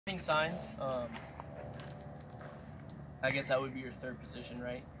Signs, I guess that would be your third position,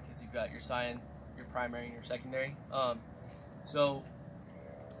 right? Because you've got your sign, your primary, and your secondary. So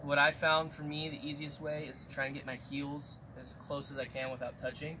what I found for me, the easiest way is to try and get my heels as close as I can without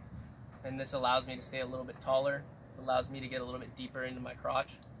touching. And this allows me to stay a little bit taller, allows me to get a little bit deeper into my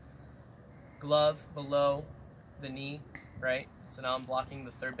crotch. Glove below the knee, right? So now I'm blocking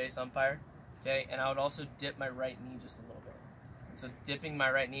the third base umpire, okay? And I would also dip my right knee just a little bit. And so dipping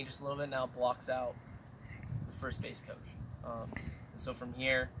my right knee just a little bit now blocks out the first base coach. And so from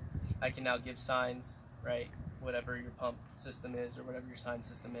here, I can now give signs, right? Whatever your pump system is or whatever your sign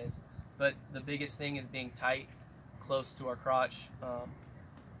system is. But the biggest thing is being tight, close to our crotch.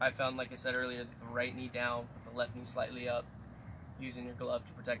 I found, like I said earlier, that the right knee down, with the left knee slightly up, using your glove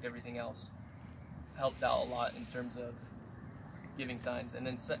to protect everything else, helped out a lot in terms of giving signs. And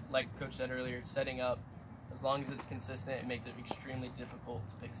then, like Coach said earlier, setting up, as long as it's consistent, it makes it extremely difficult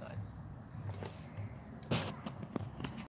to pick signs.